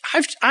 I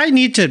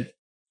need to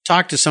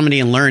talk to somebody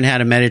and learn how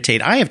to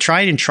meditate. I have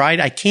tried and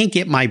tried. I can't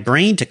get my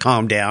brain to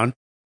calm down.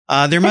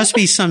 There must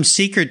be some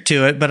secret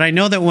to it, but I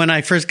know that when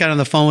I first got on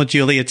the phone with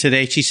Julia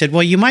today, she said,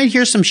 well, you might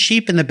hear some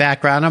sheep in the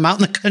background. I'm out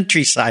in the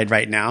countryside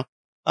right now.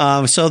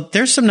 So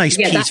there's some nice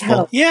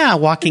peaceful,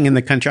 walking in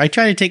the country. I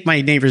try to take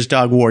my neighbor's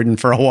dog Warden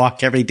for a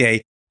walk every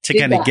day to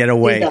kind of get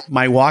away.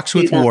 My walks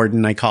with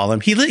Warden, I call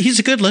him. He's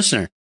a good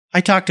listener.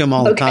 I talk to him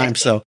all the time.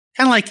 So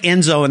kind of like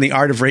Enzo in The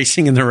Art of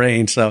Racing in the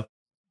Rain. So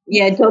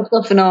yeah, dogs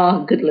often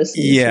are good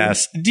listeners.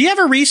 Yes. Do you have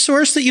a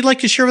resource that you'd like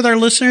to share with our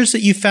listeners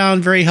that you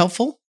found very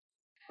helpful?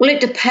 Well, it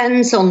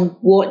depends on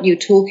what you're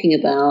talking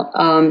about.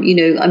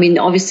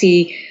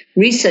 Obviously,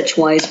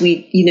 research-wise,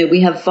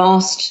 we have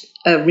vast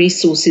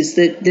resources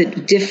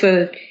that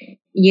differ,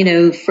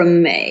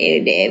 from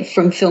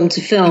film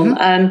to film.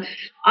 Mm-hmm.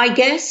 I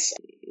guess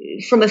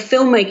from a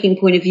filmmaking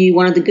point of view,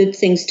 one of the good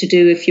things to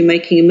do if you're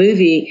making a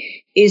movie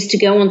is to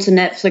go onto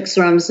Netflix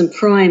or Amazon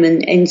Prime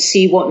and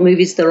see what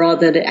movies there are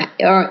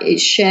that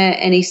share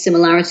any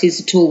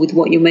similarities at all with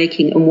what you're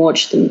making and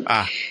watch them.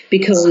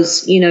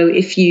 Because,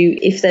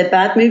 if they're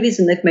bad movies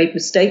and they've made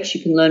mistakes,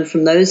 you can learn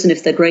from those. And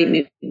if they're great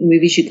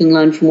movies, you can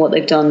learn from what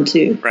they've done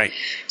too. Right.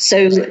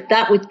 So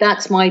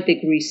that's my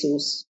big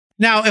resource.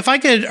 Now, if I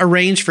could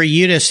arrange for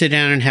you to sit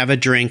down and have a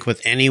drink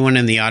with anyone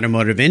in the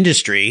automotive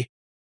industry,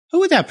 who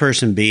would that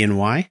person be and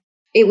why?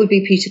 It would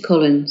be Peter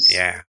Collins.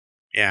 Yeah.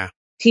 Yeah.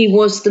 He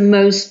was the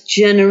most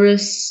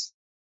generous,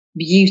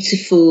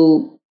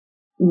 beautiful,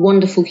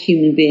 wonderful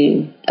human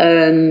being.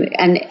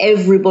 And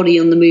everybody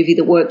on the movie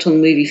that worked on the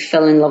movie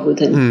fell in love with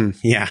him.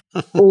 Yeah.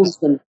 All of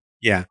them.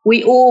 Yeah.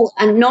 We all,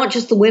 and not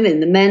just the women,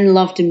 the men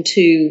loved him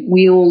too.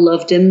 We all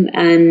loved him,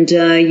 and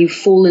you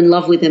fall in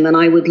love with him. And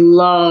I would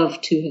love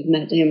to have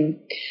met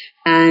him.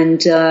 And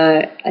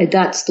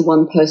that's the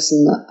one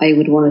person that I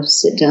would want to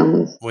sit down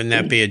with. Wouldn't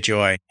that be a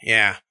joy?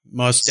 Yeah,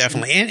 most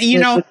definitely. And,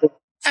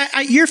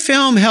 your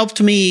film helped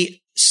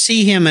me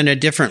see him in a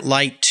different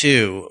light,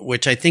 too,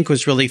 which I think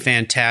was really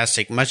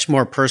fantastic, much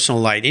more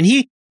personal light. And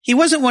he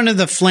wasn't one of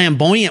the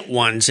flamboyant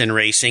ones in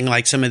racing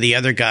like some of the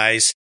other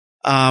guys,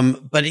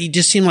 but he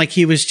just seemed like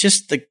he was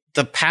just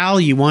the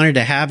pal you wanted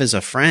to have as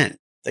a friend,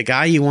 the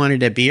guy you wanted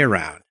to be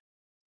around.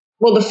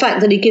 Well, the fact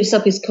that he gives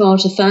up his car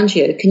to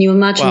Fangio, can you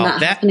imagine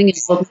that happening in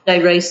modern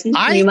day racing?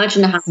 Can you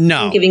imagine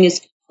him giving his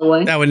car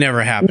away? That would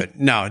never happen.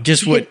 No,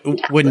 just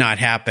would not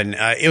happen.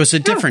 It was a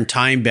different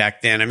time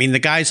back then. I mean, the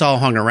guys all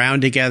hung around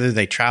together.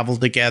 They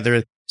traveled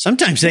together.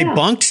 Sometimes they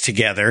bunked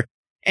together,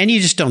 and you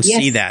just don't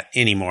see that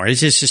anymore. It's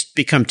just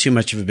become too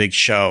much of a big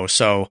show.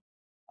 So,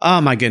 oh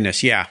my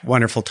goodness. Yeah.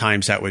 Wonderful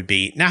times that would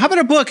be. Now, how about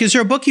a book? Is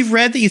there a book you've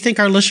read that you think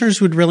our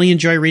listeners would really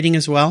enjoy reading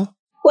as well?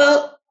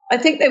 Well, I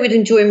think they would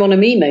enjoy Mon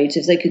Ami Mate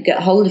if they could get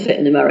hold of it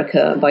in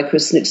America by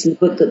Chris Nixon, the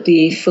book that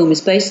the film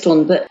is based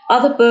on. But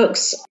other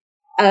books,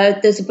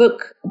 there's a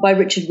book by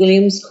Richard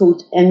Williams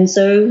called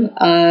Enzo,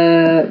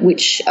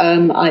 which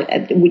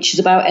is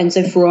about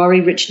Enzo Ferrari.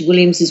 Richard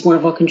Williams is one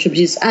of our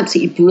contributors,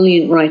 absolutely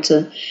brilliant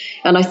writer.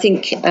 And I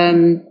think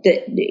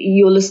that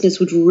your listeners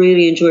would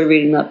really enjoy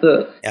reading that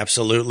book.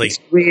 Absolutely.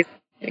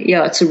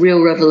 It's a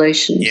real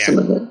revelation, some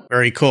of it.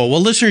 Very cool. Well,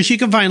 listeners, you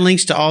can find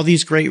links to all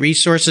these great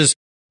resources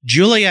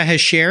Julia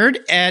has shared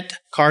at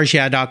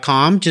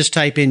carsyeah.com. Just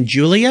type in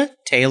Julia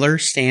Taylor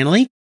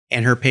Stanley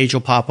and her page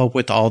will pop up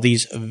with all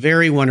these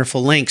very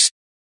wonderful links.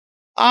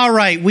 All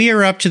right, we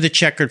are up to the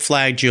checkered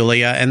flag,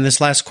 Julia. And this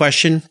last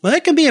question, well,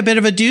 it can be a bit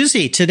of a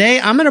doozy.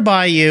 Today, I'm going to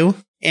buy you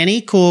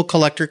any cool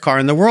collector car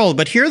in the world,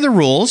 but here are the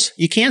rules.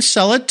 You can't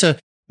sell it to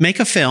make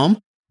a film.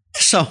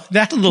 So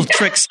that little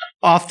trick's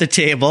off the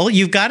table.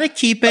 You've got to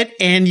keep it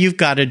and you've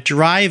got to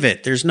drive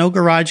it. There's no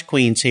garage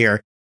queens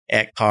here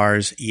at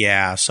Cars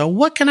Yeah. So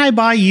what can I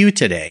buy you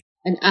today?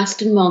 An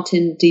Aston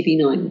Martin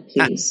DB9,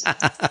 please.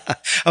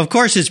 Of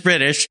course it's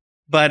British,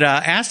 but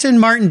Aston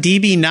Martin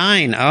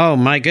DB9. Oh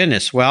my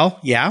goodness. Well,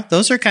 yeah,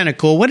 those are kind of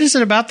cool. What is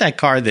it about that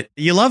car that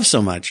you love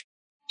so much?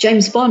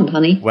 James Bond,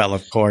 honey. Well,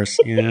 of course.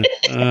 Yeah.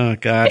 Oh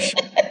gosh.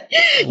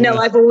 No,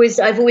 I've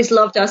always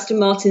loved Aston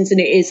Martins, and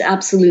it is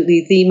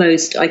absolutely the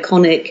most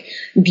iconic,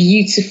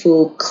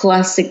 beautiful,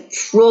 classic,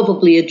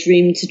 probably a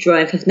dream to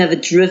drive. I've never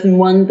driven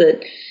one,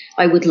 but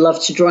I would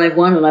love to drive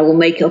one, and I will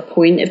make a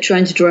point of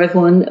trying to drive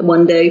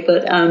one day.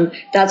 But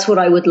that's what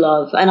I would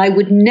love, and I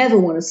would never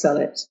want to sell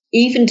it.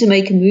 Even to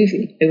make a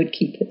movie, I would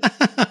keep it.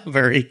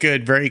 Very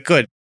good, very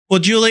good. Well,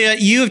 Julia,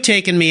 you have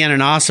taken me on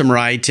an awesome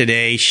ride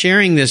today,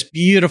 sharing this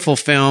beautiful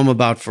film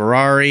about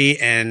Ferrari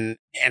and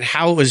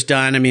how it was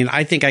done. I mean,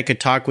 I think I could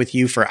talk with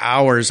you for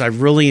hours.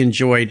 I've really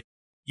enjoyed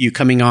you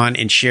coming on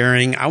and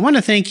sharing. I want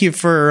to thank you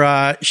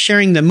for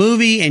sharing the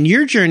movie and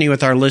your journey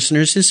with our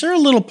listeners. Is there a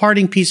little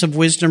parting piece of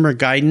wisdom or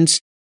guidance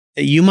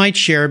that you might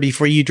share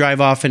before you drive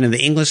off into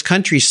the English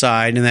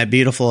countryside in that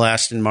beautiful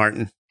Aston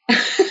Martin?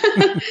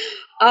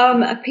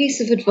 A piece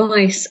of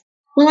advice.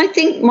 Well, I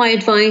think my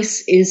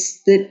advice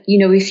is that,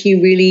 if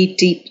you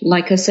really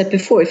like I said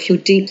before, if you're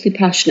deeply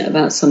passionate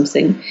about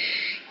something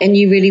and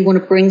you really want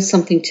to bring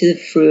something to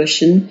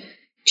fruition,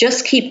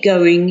 just keep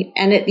going.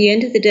 And at the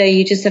end of the day,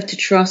 you just have to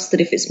trust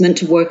that if it's meant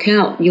to work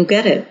out, you'll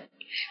get it.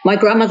 My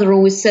grandmother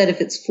always said, if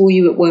it's for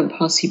you, it won't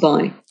pass you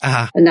by.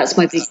 And that's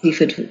my big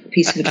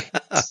piece of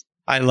advice.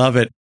 I love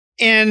it.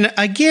 And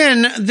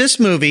again, this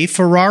movie,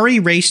 Ferrari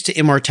Race to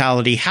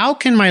Immortality, how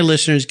can my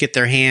listeners get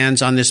their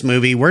hands on this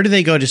movie? Where do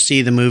they go to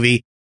see the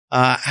movie?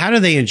 How do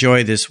they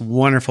enjoy this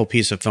wonderful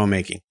piece of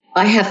filmmaking?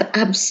 I have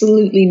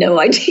absolutely no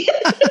idea.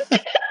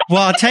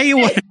 Well, I'll tell you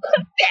what.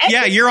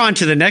 Yeah, you're on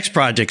to the next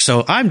project,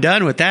 so I'm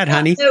done with that,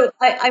 honey. So,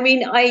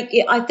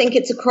 I think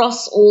it's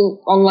across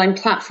all online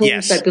platforms.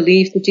 Yes. I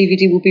believe the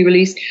DVD will be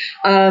released.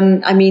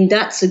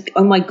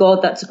 Oh my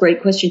God, that's a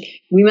great question.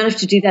 We might have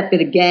to do that bit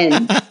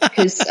again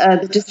because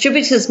the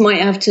distributors might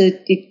have to,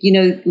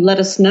 let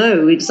us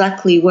know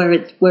exactly where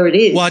it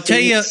is. Well, I'll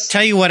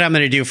tell you what I'm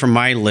going to do for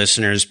my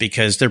listeners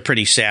because they're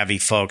pretty savvy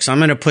folks. I'm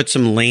going to put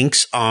some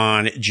links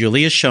on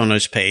Julia's show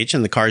notes page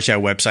on the Cars Yeah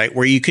website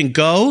where you can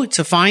go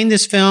to find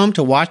this film,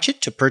 to watch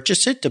it, to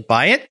purchase it, to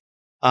buy it.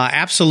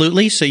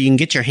 Absolutely. So you can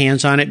get your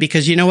hands on it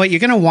because you know what? You're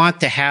going to want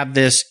to have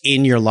this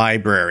in your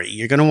library.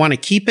 You're going to want to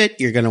keep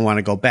it. You're going to want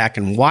to go back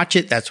and watch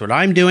it. That's what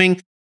I'm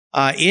doing.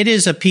 It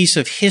is a piece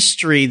of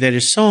history that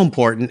is so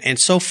important and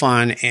so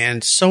fun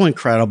and so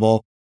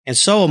incredible and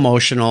so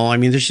emotional. I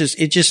mean, it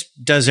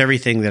just does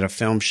everything that a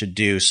film should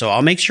do. So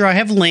I'll make sure I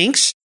have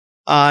links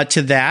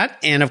to that.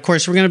 And of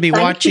course, we're going to be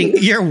watching.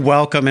 You're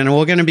welcome. And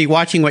we're going to be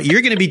watching what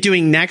you're going to be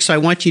doing next. So I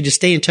want you to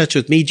stay in touch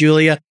with me,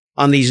 Julia,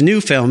 on these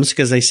new films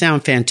because they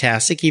sound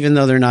fantastic, even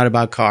though they're not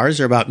about cars.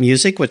 They're about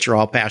music, which you're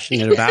all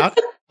passionate about.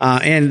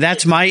 And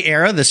that's my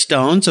era, the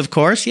Stones, of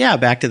course. Yeah,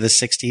 back to the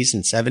 60s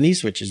and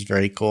 70s, which is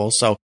very cool.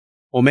 So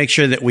we'll make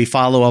sure that we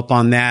follow up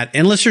on that.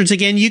 And listeners,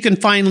 again, you can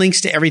find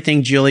links to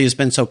everything Julia has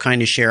been so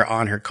kind to share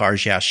on her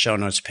Cars Yeah show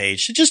notes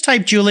page. So just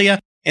type Julia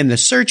in the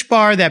search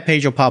bar. That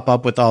page will pop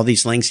up with all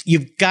these links.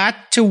 You've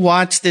got to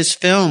watch this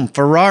film,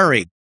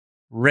 Ferrari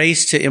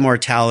Race to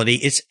Immortality.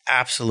 It's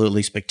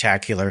absolutely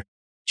spectacular.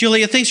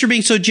 Julia, thanks for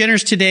being so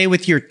generous today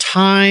with your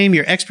time,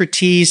 your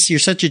expertise. You're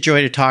such a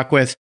joy to talk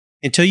with.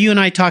 Until you and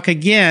I talk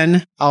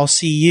again, I'll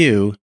see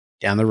you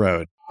down the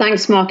road.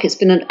 Thanks, Mark. It's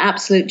been an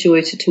absolute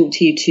joy to talk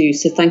to you too.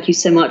 So thank you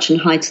so much,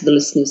 and hi to the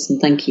listeners, and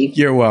thank you.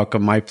 You're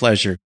welcome. My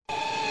pleasure.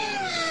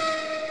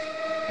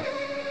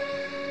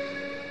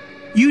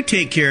 You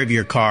take care of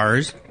your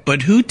cars,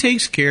 but who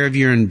takes care of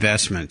your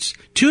investments?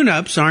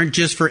 Tune-ups aren't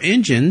just for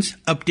engines.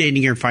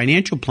 Updating your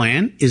financial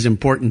plan is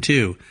important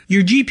too.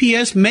 Your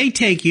GPS may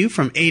take you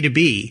from A to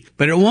B,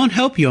 but it won't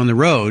help you on the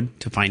road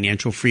to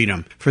financial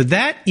freedom. For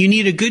that, you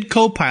need a good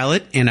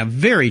co-pilot and a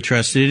very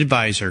trusted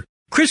advisor.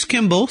 Chris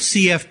Kimball,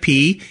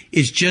 CFP,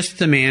 is just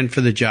the man for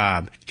the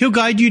job. He'll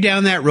guide you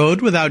down that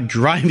road without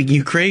driving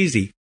you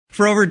crazy.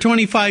 For over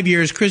 25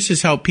 years, Chris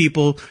has helped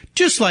people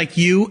just like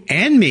you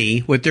and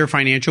me with their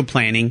financial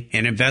planning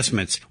and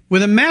investments.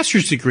 With a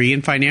master's degree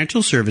in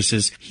financial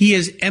services, he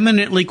is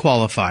eminently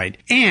qualified,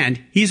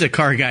 and he's a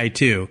car guy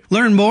too.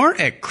 Learn more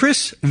at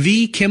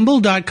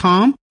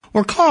chrisvkimball.com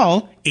or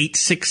call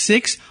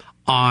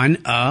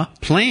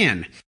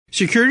 866-ON-A-PLAN.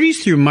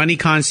 Securities through Money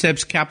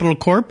Concepts Capital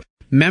Corp.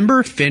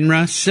 Member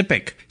FINRA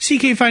SIPC.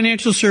 CK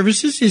Financial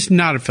Services is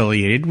not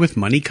affiliated with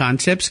Money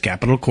Concepts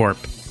Capital Corp.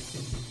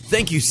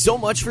 Thank you so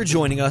much for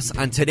joining us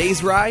on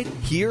today's ride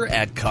here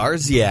at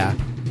Cars Yeah.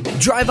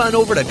 Drive on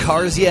over to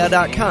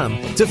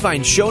carsyeah.com to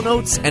find show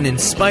notes and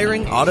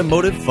inspiring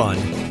automotive fun.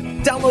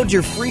 Download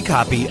your free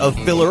copy of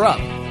Filler Up,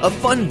 a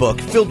fun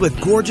book filled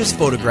with gorgeous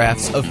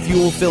photographs of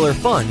fuel filler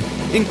fun,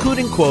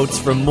 including quotes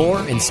from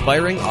more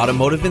inspiring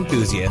automotive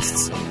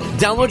enthusiasts.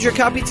 Download your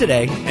copy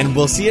today, and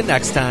we'll see you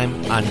next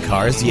time on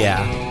Cars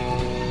Yeah.